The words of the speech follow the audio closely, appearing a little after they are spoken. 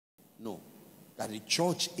that the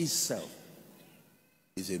church itself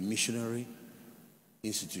is a missionary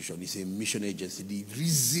institution, it's a mission agency. The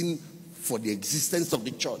reason for the existence of the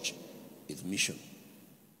church is mission.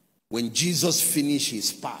 When Jesus finished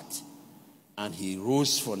his part and he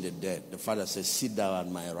rose from the dead, the Father said, sit down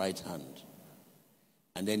at my right hand.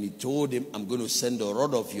 And then he told him, I'm going to send the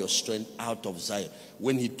rod of your strength out of Zion.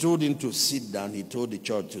 When he told him to sit down, he told the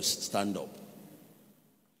church to stand up,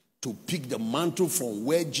 to pick the mantle from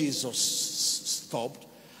where Jesus stopped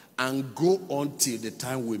and go on till the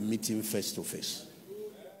time we meet him face to face.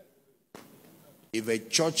 If a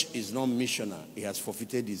church is not missional, he has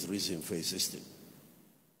forfeited his reason for existing.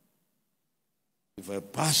 If a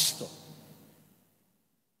pastor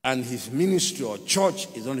and his ministry or church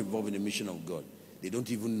is not involved in the mission of God, they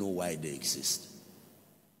don't even know why they exist.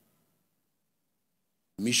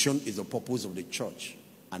 Mission is the purpose of the church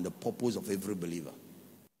and the purpose of every believer.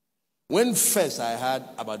 When first I heard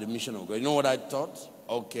about the mission of God, you know what I thought?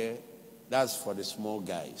 Okay, that's for the small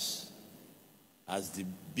guys. As the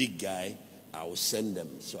big guy, I will send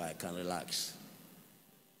them so I can relax.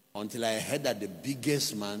 Until I heard that the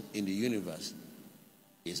biggest man in the universe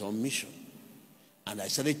is on mission. And I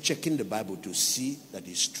started checking the Bible to see that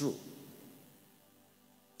it's true.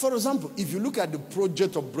 For example, if you look at the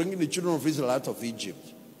project of bringing the children of Israel out of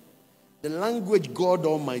Egypt, the language God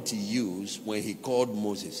Almighty used when he called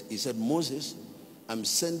Moses, he said, Moses, I'm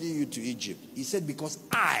sending you to Egypt. He said, because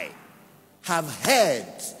I have heard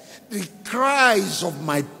the cries of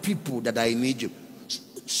my people that are in Egypt.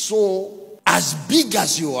 So, as big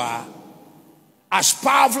as you are, as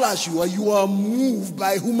powerful as you are moved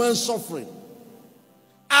by human suffering.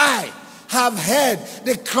 I have heard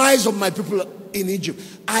the cries of my people in Egypt.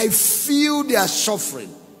 I feel their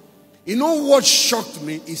suffering. You know what shocked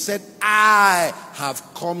me? He said, I have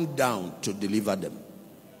come down to deliver them.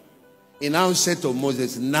 He now said to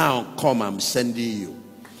Moses, now come, I'm sending you.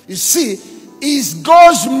 You see, it's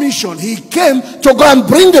God's mission. He came to go and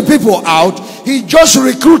bring the people out. He just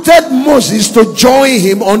recruited Moses to join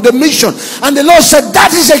him on the mission. And the Lord said,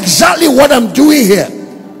 that is exactly what I'm doing here.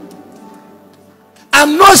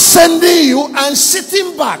 I'm not sending you and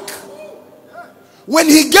sitting back. When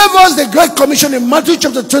he gave us the Great Commission in Matthew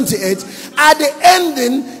chapter 28, at the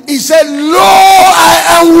ending, he said, lo,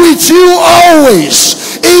 I am with you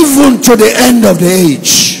always, even to the end of the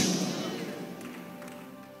age.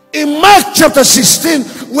 In Mark chapter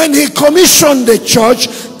 16, when he commissioned the church,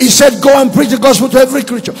 he said, go and preach the gospel to every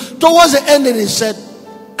creature. Towards the ending, he said,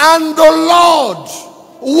 and the Lord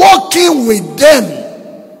walking with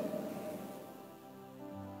them,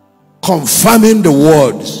 confirming the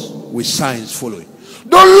words with signs following.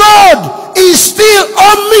 The Lord is still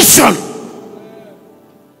on mission.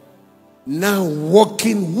 Now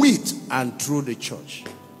walking with and through the church.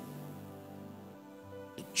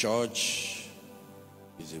 The church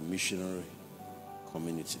is a missionary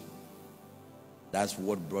community. That's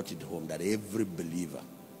what brought it home, that every believer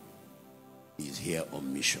is here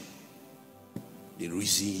on mission. The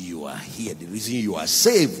reason you are here, the reason you are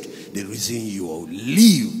saved, the reason you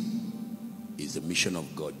live is the mission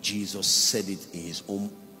of God. Jesus said it in his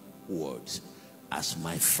own words. As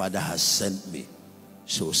my Father has sent me,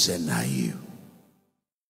 so send I you.